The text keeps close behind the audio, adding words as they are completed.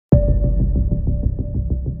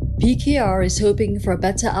PKR is hoping for a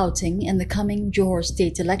better outing in the coming Johor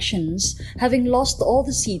state elections, having lost all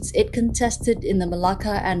the seats it contested in the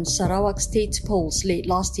Malacca and Sarawak state polls late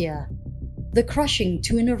last year. The crushing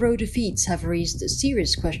two-in-a-row defeats have raised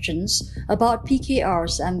serious questions about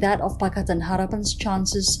PKR's and that of Pakatan Harapan's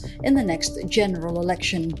chances in the next general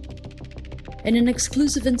election. In an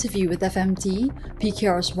exclusive interview with FMT,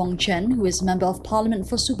 PKR's Wong Chen, who is Member of Parliament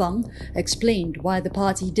for Subang, explained why the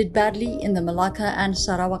party did badly in the Malacca and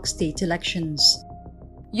Sarawak state elections.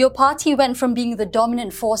 Your party went from being the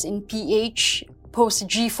dominant force in PH post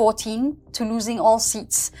G14 to losing all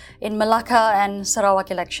seats in Malacca and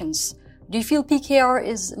Sarawak elections. Do you feel PKR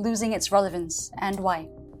is losing its relevance, and why?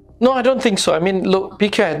 No, I don't think so. I mean, look,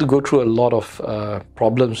 PKR had to go through a lot of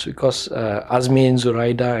problems because Azmin,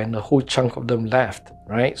 Zuraida and a whole chunk of them left,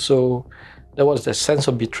 right? So there was that sense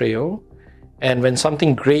of betrayal. And when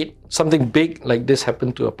something great, something big like this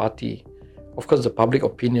happened to a party, of course, the public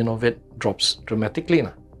opinion of it drops dramatically,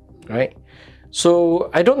 right?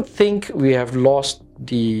 So I don't think we have lost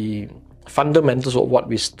the fundamentals of what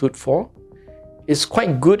we stood for. It's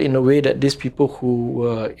quite good in a way that these people who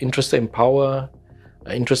were interested in power,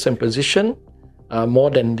 interested in position, more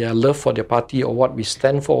than their love for their party or what we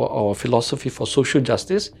stand for, our philosophy for social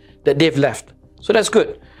justice, that they've left. So that's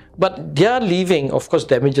good. But their leaving, of course,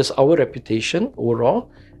 damages our reputation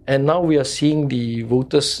overall. And now we are seeing the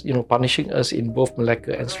voters, punishing us in both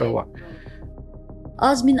Malacca and Sarawak.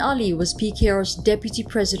 Azmin Ali was PKR's deputy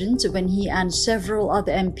president when he and several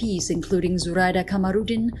other MPs, including Zuraida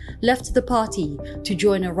Kamarudin, left the party to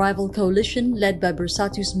join a rival coalition led by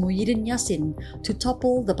Bersatu's Muhyiddin Yassin to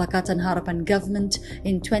topple the Pakatan Harapan government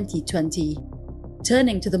in 2020.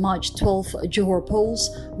 Turning to the March 12 Johor polls,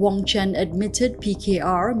 Wong Chen admitted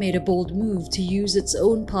PKR made a bold move to use its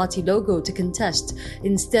own party logo to contest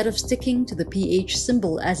instead of sticking to the PH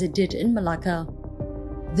symbol as it did in Malacca.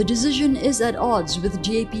 The decision is at odds with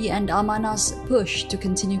DAP and Amanah's push to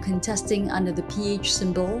continue contesting under the PH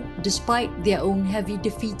symbol despite their own heavy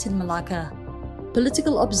defeat in Malacca.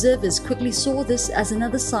 Political observers quickly saw this as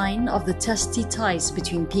another sign of the testy ties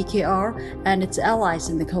between PKR and its allies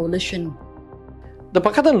in the coalition. The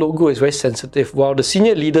Pakatan logo is very sensitive. While the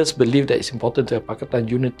senior leaders believe that it's important to have Pakatan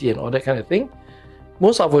unity and all that kind of thing,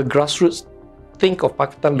 most of our grassroots think of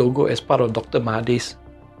Pakatan logo as part of Dr. Mahathir's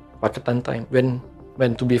Pakatan time, when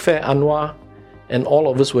to be fair, Anwar and all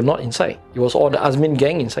of us were not inside. It was all the Azmin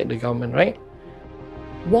gang inside the government, right?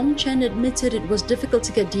 Wong Chen admitted it was difficult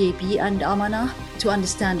to get DAP and Amanah to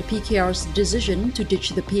understand PKR's decision to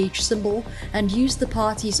ditch the PH symbol and use the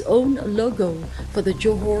party's own logo for the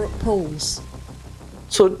Johor polls.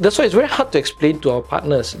 So that's why it's very hard to explain to our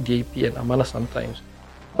partners, DAP and Amanah sometimes.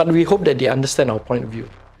 But we hope that they understand our point of view.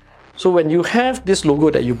 So when you have this logo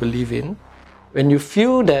that you believe in, when you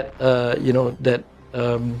feel that,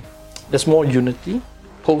 there's more unity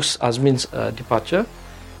post Azmin's departure,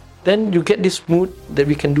 then you get this mood that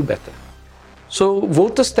we can do better. So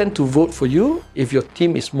voters tend to vote for you if your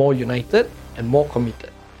team is more united and more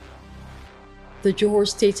committed. The Johor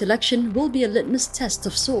state election will be a litmus test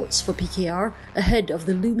of sorts for PKR ahead of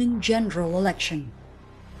the looming general election.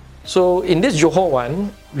 So in this Johor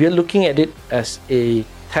one, we are looking at it as a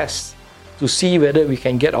test to see whether we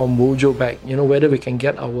can get our mojo back, whether we can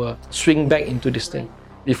get our swing back into this thing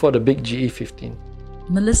before the big GE15.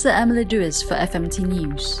 Melissa Emily Duis for FMT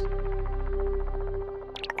News.